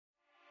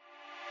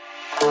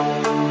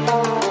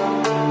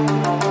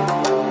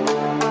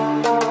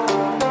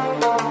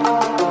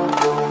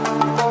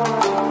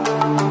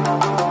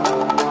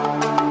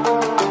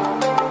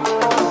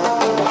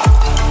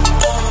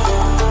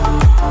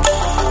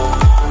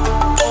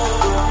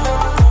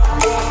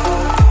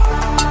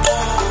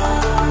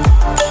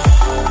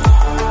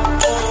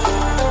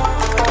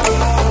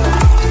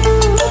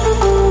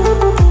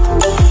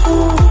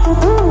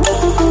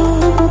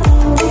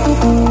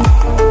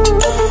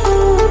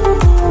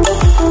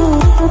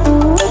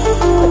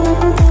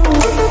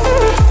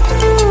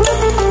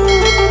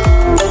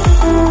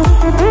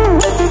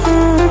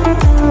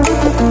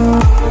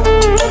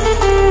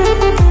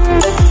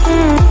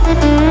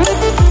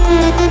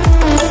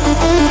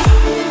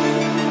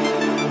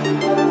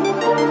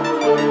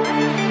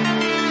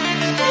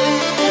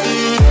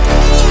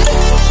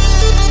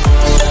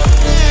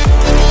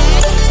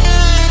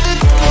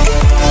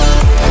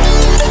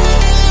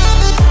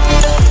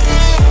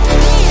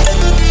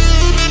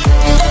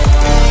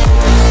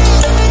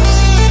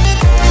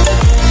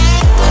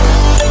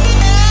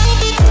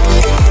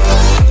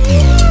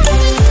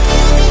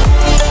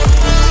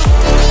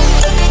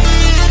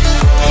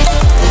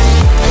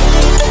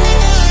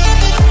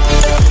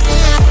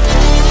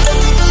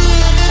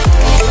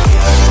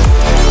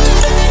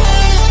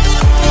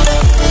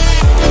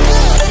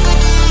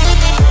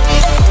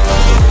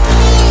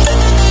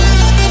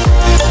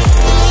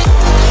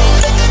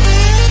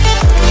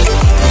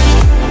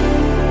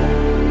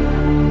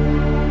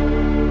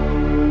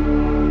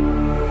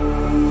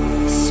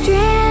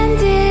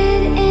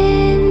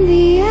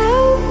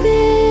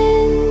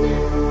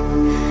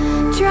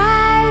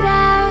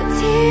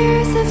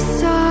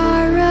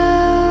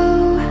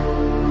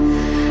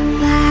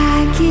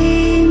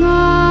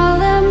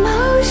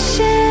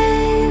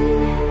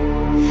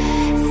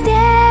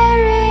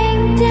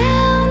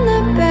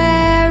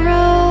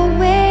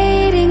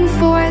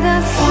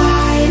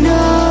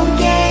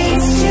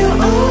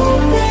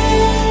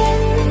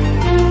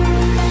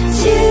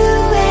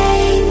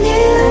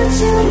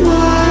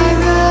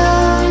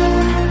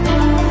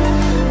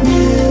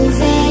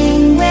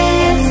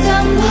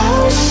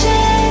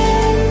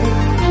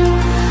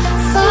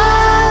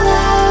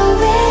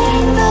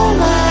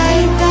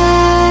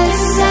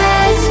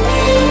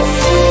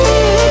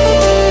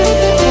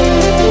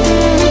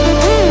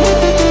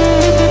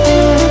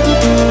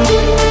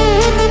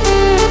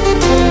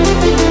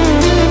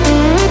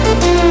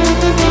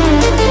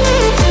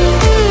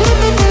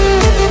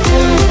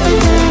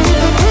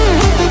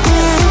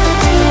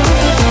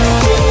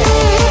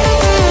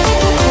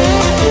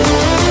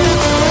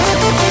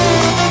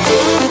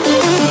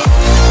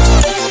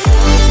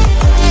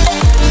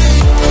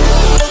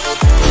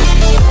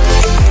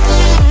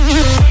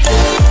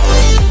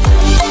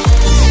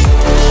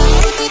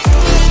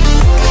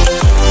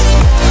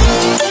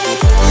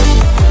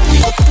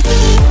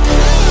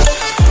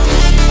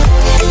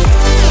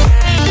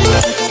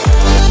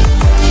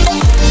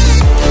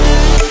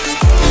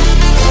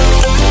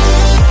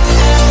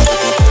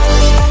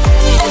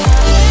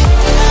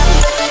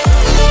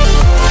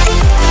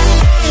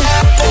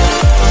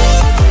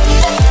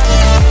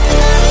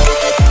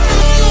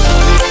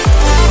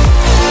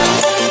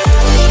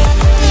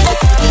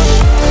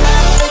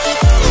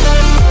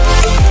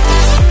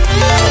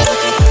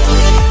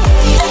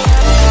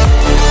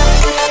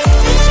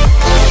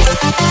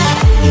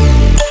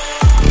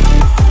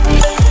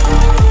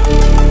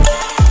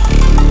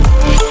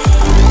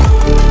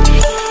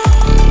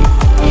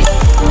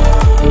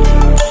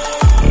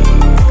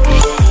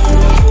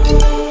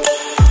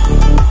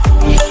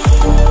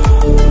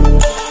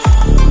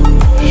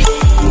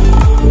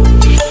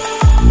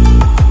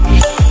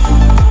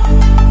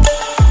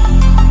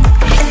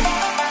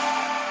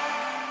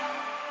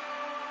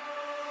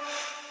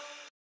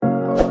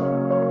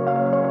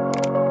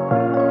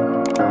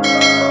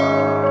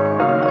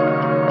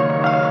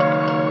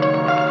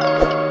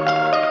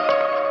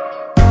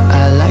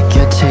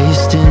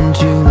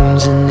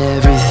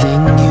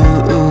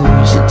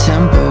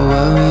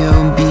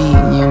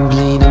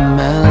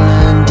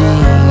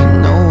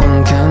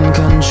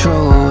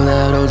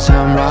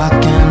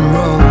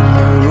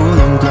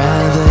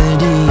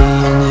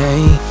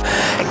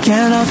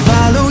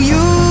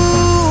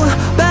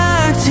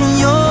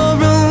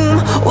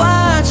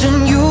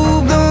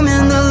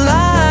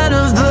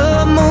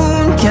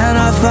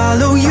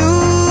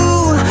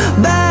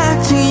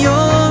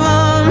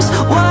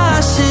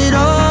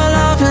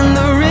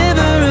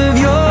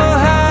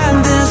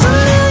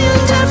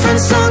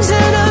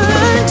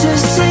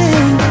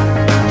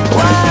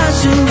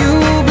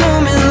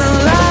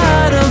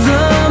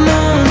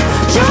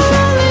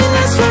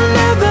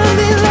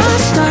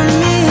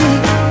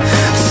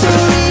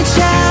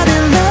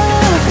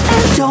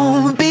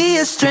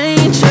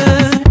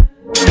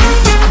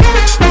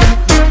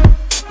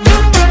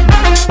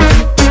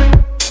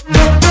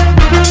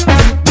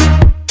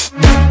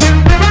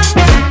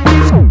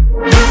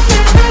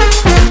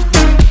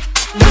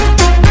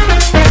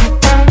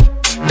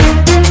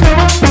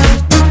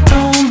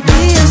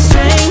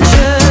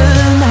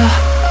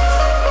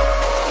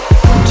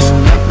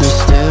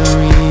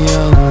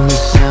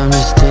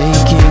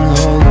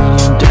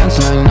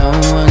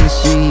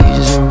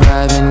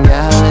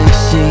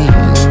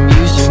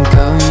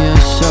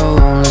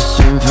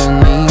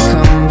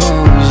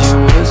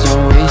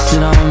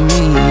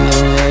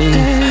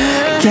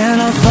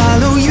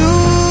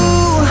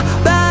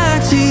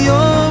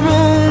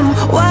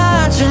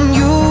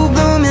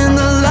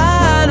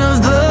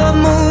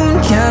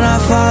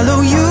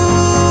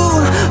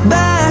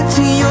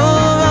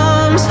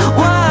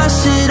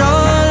wash it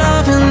all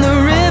off in the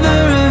river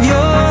of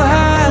your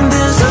heart.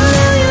 There's a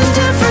million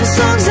different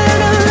songs that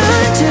I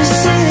learned to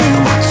sing,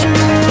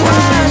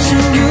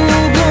 watching you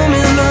bloom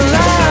in the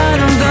light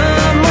of the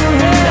moon.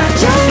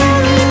 Your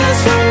loneliness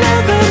will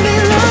never be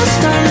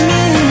lost on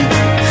me,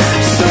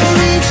 so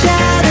reach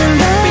out and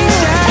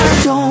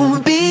love. Don't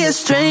be a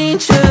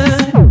stranger.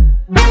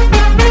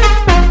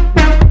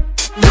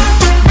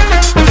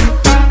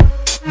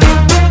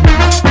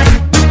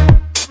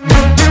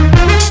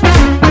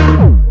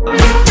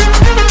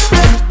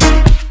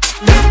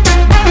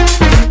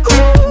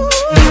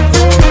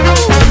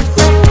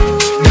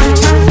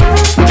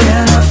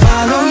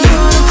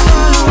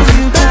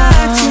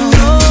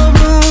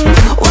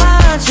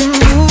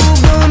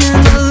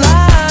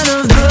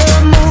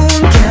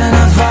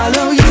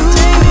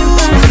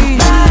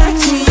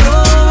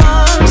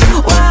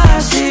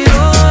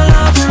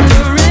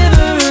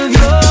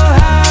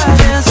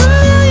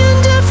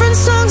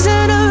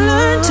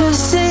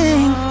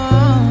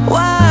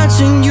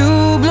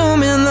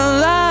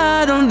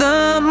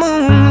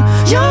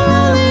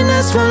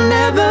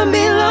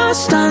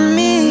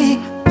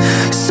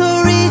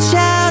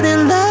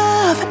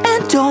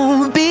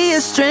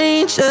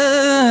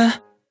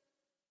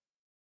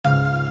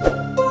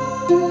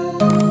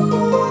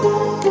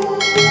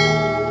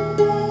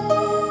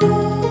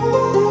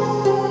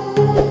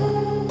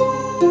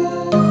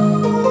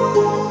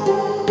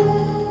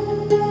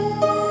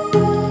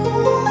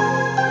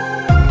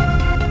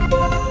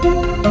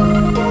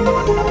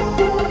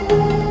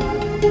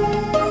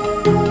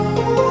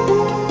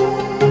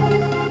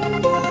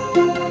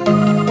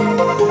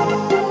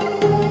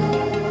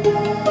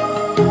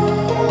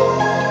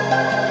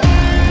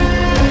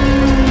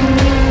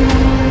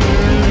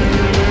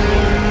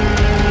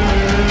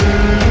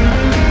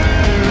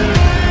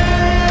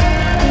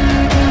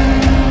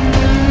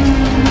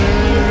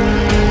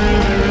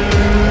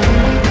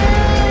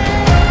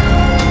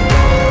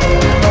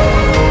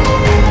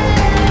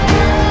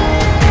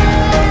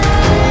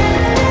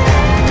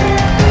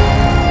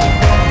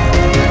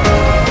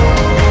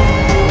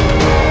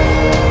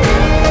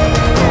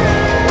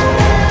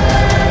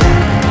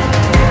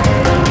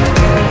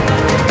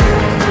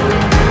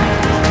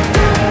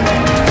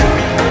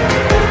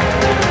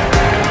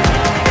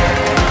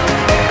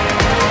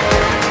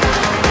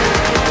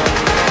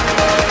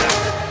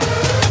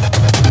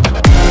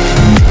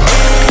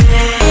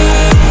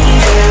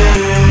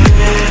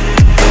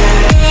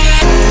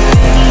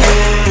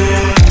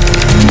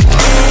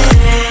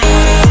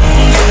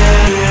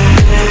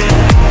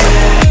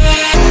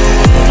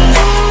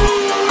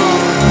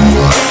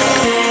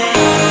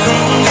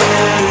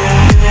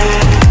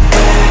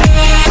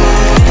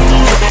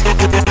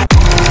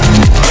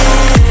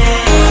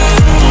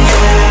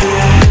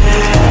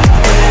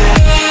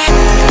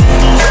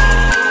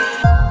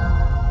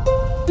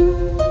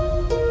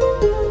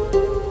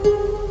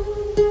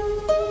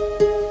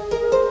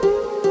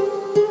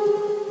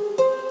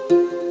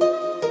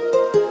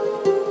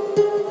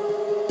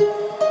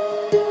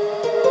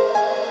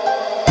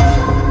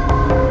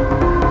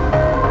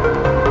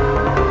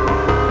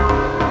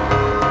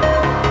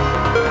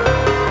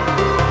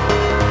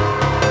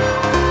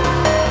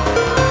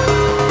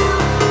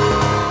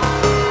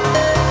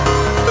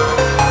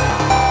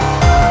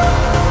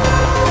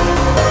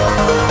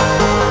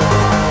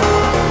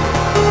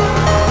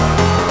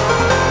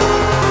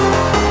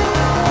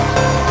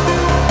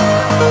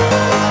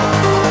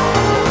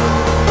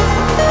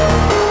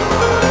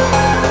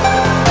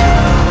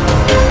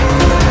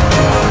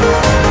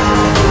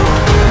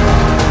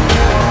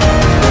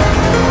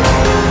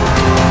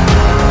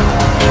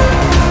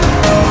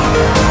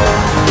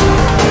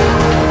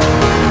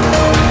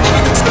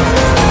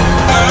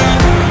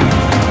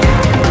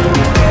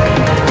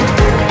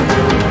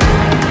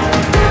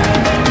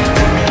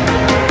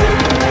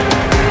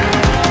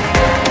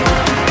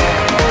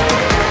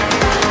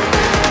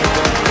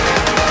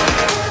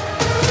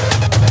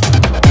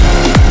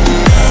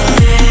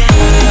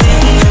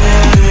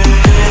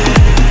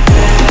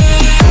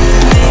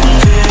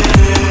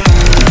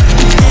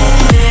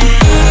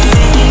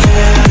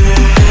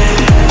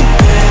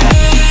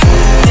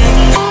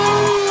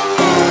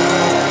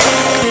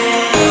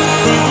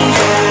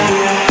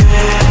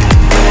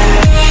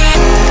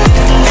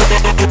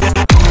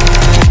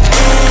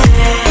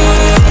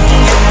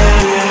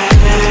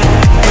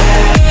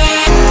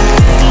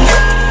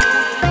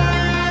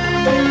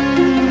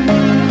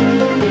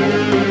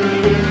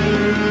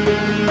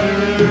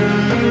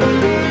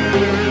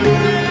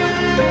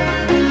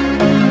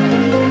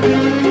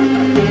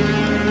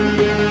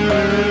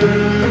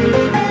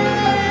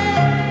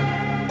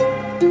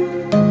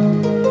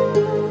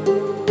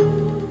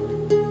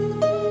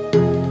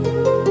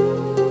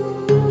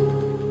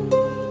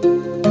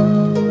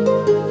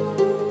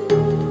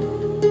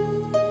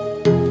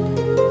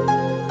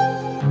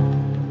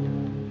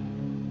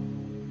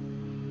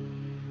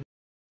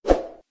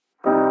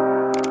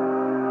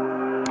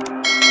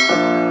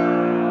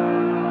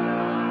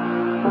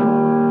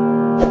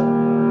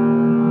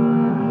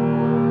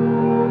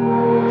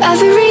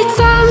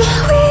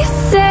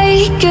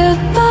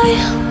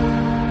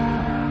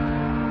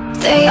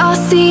 They all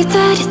see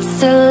that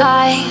it's a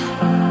lie,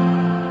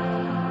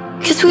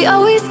 'cause we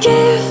always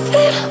give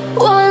it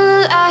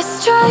one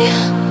last try.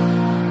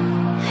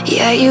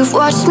 Yeah, you've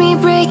watched me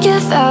break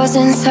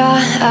 1,000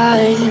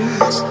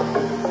 times.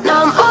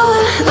 Now I'm all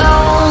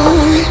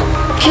alone,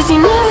 'cause you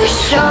never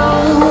show.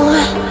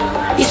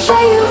 You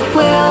say you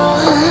will,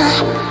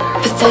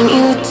 but then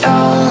you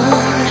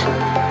don't.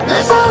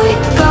 That's how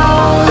it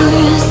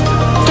goes.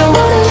 Don't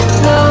wanna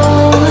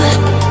know.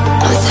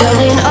 I'm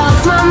turning off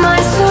my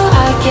mind so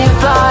I get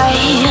by.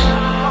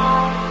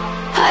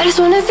 I just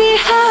wanna be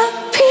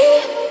happy,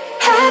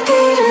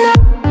 happy tonight.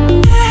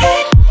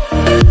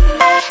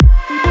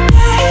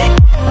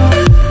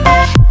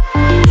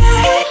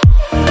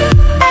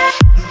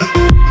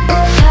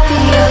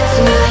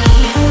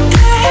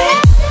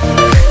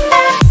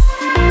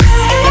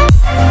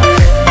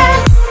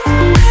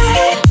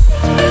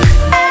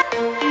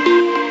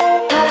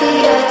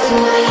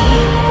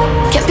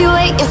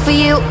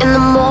 In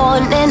the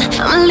morning,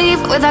 I'ma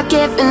leave without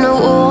giving a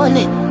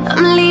warning.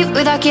 I'ma leave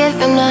without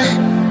giving a.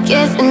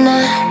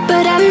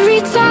 But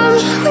every time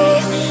we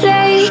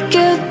say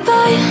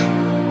goodbye,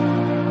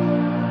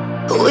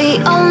 we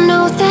all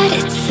know that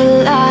it's a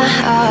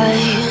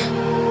lie.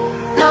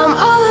 Now I'm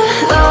all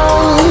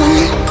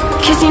alone,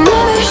 'cause you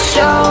never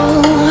show.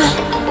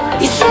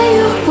 You say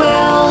you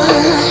will,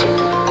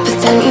 but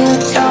then you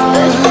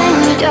don't.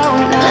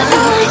 That's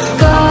how it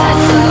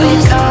goes.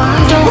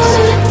 Don't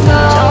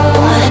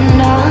wanna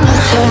know.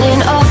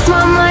 Turning off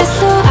my mind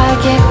so I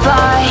get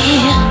by.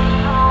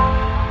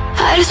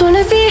 I just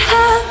wanna be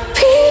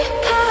happy,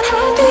 happy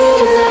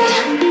tonight.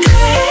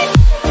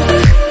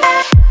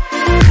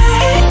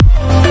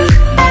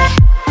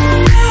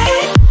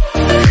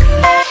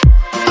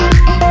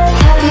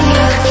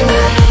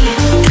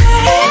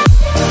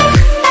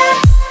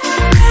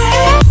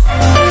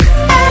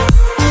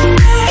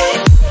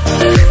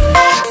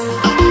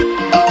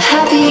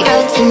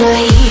 Happier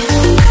tonight.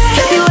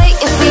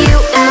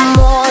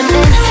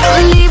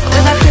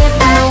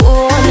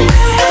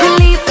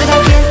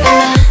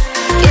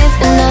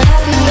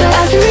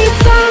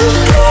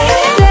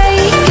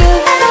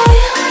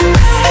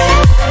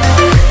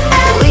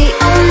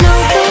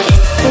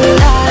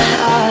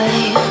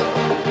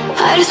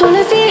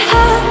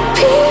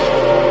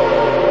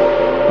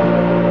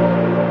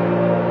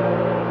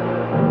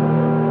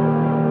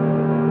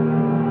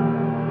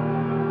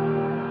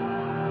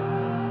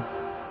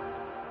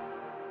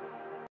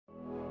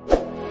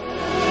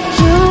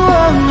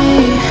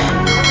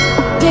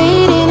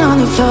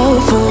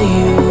 For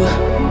you,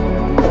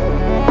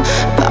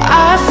 but I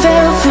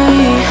fell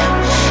free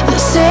the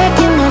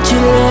second that you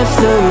left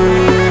the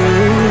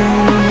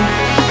room.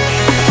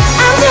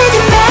 I'm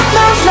taking back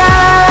my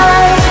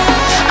life.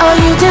 All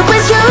you did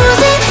was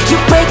use it. You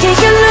break it,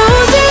 you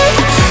lose it.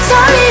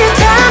 Sorry, your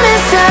time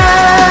is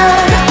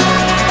up.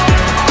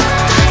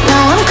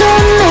 Now I'm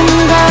coming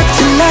back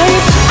to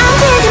life. I'm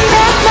taking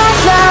back my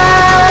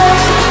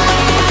life.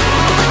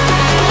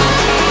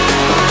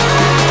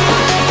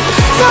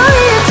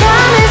 Sorry, your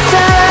time is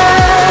up.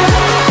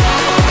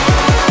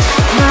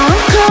 Now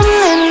I'm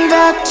coming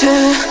back to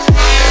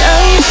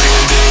life.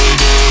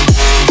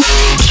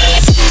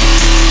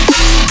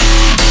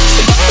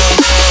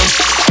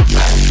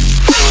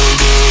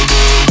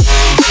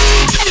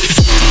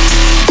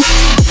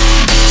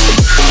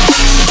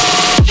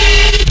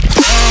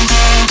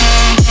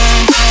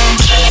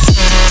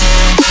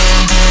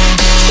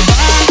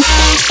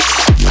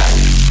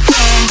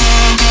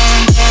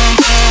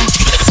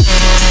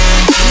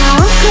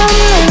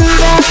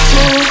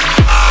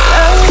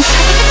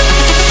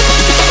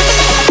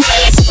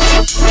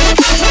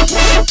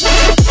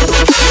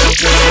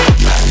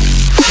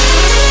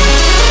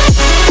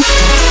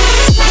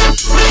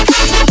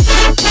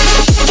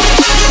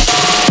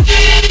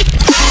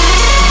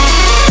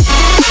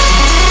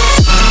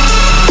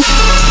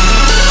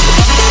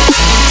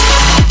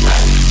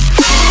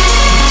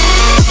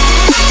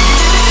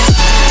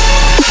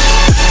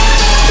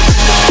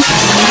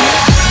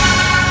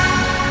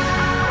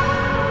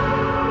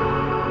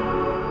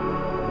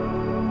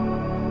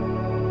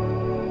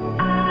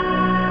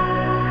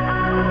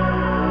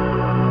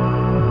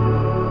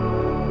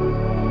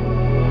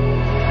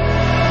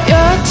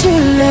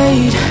 Too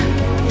late,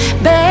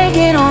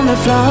 begging on the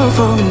floor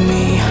for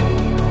me.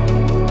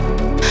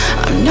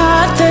 I'm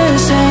not the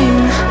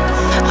same.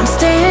 I'm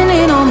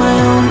standing on my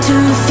own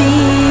 2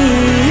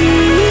 feet.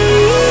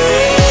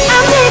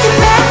 I'm taking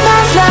back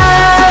my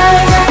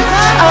life.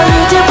 All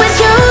you did was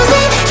use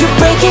it. You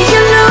break it,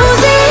 you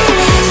lose it.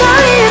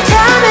 Sorry, your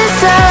time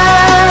is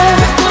up.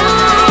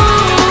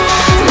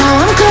 Now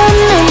I'm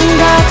coming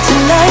back to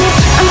life.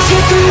 I'm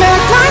taking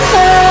back my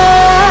love.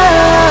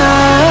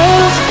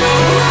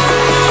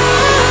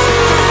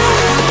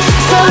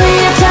 Sorry,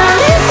 your time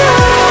is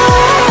up.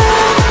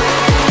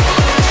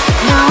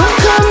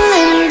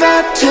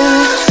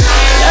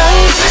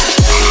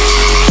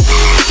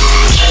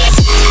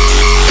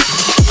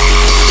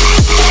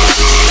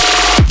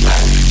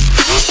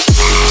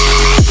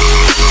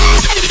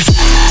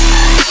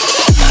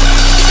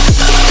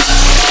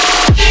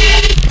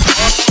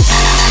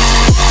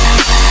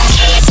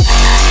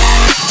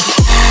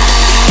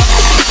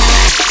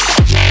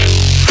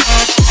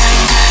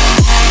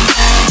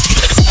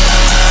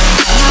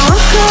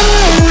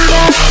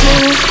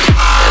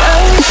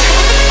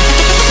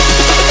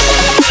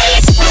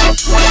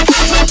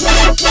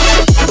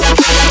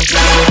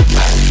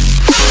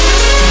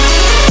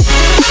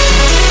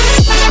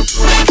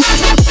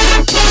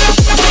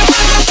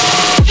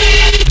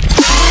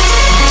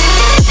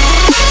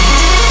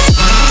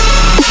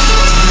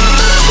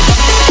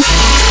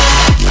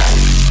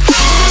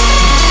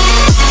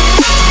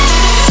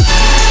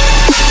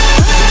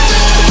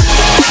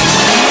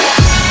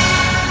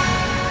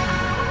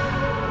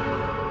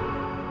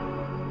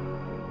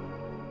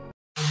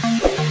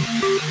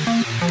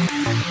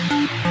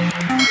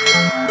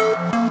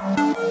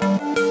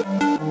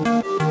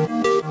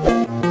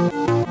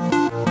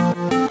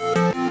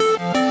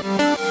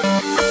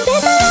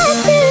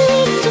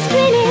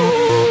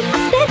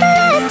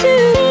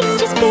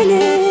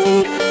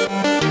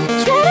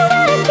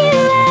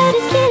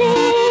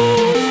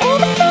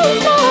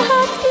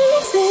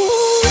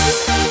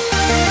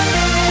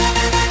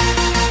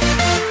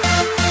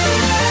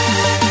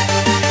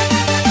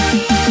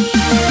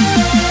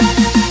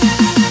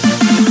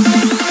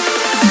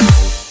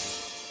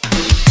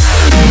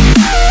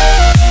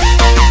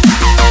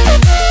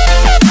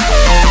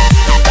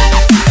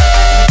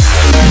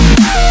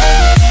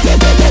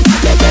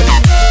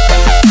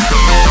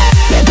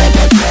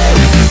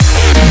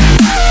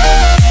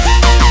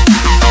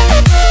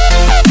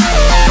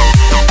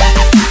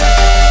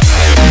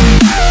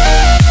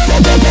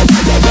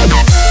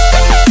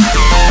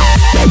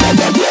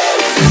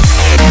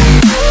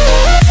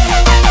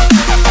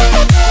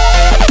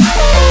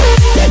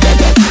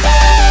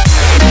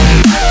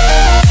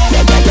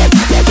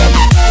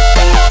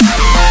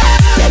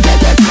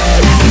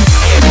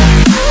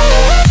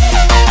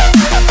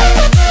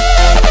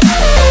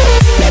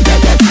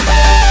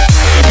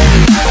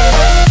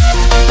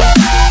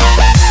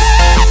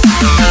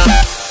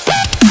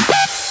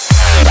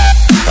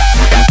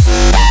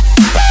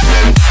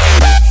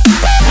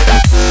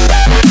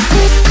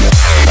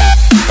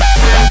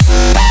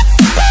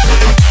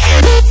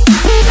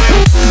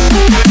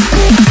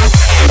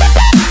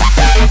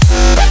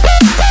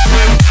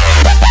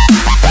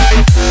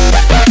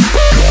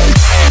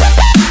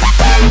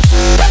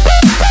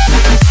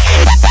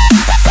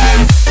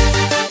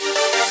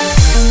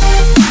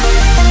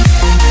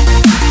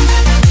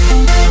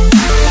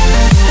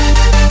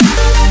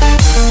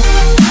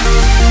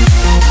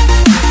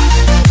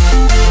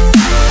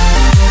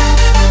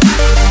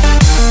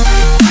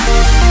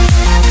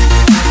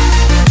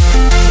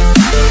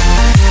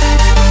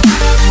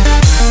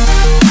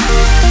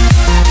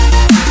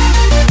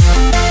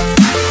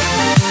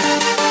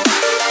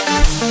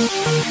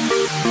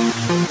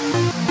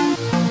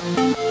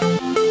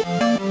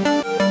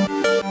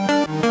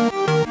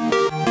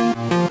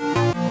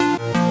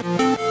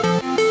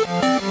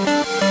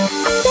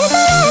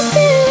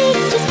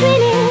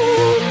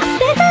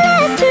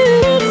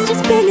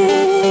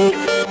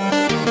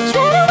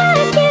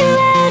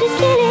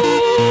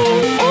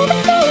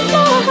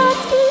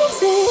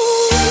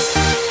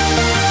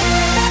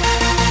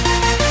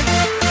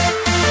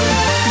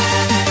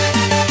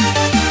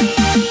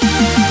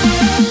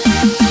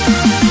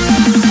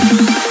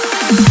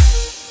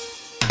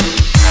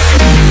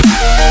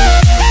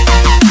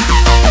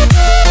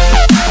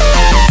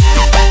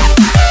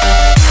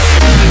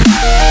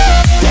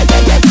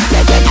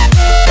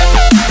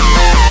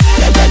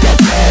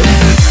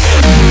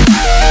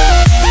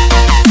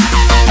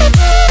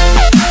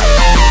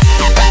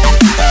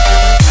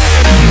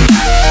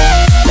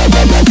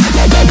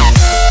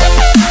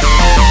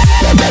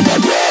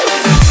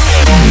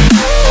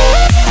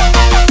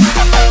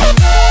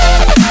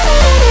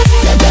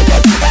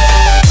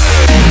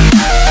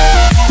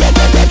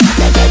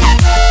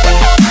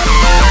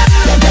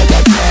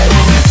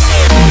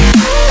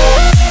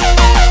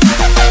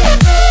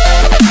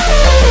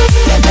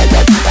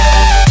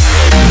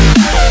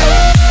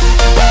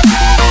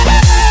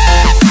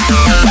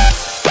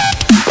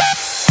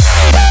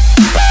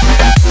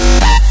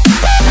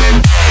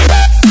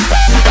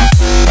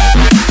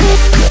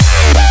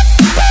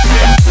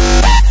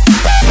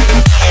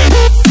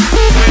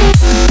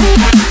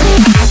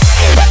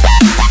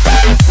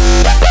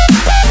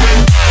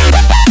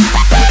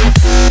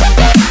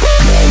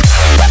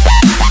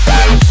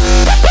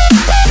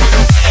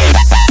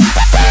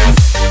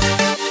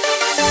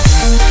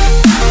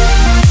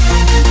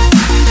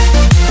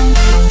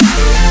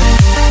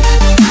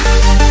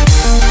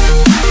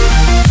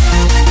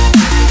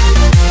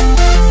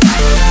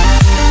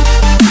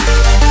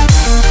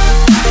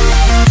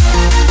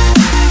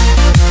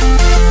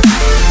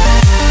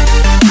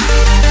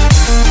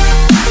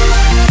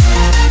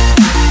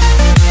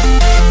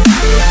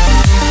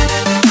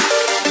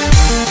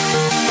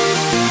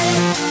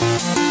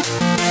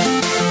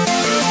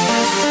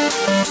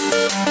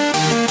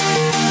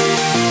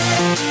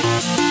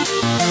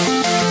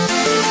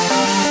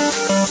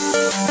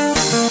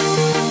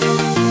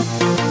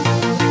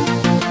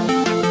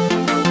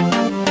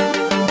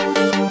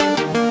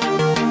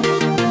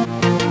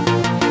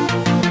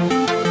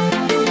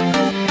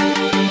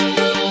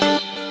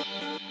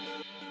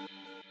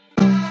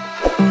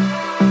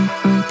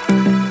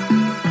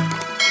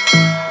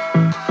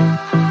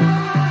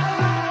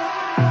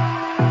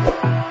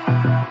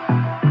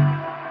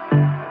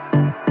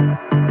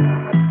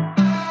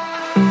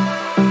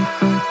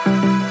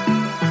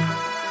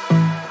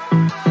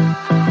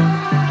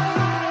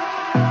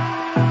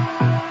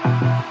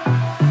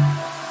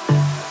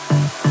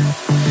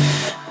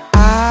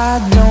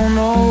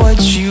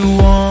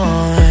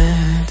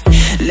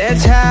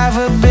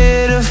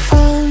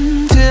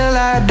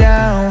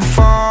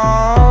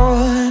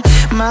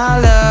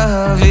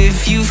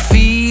 if you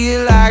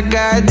feel like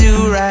I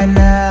do right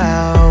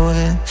now.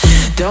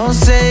 Don't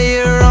say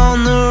you're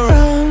on the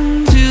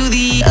run to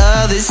the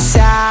other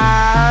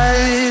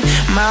side,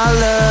 my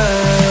love.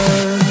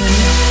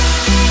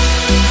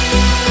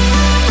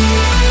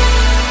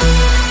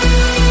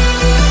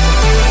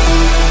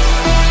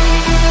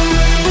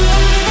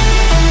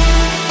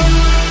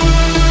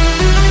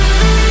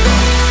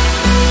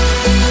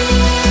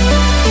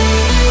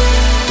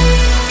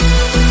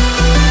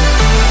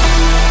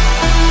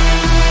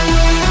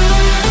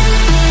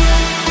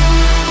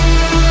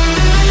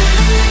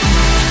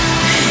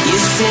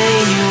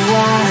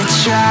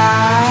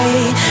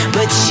 Try,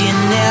 but you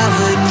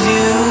never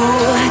do.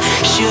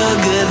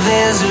 Sugar,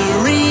 there's a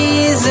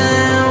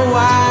reason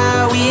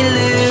why we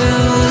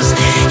lose.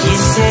 You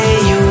say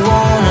you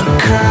wanna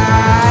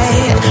cry,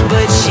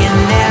 but you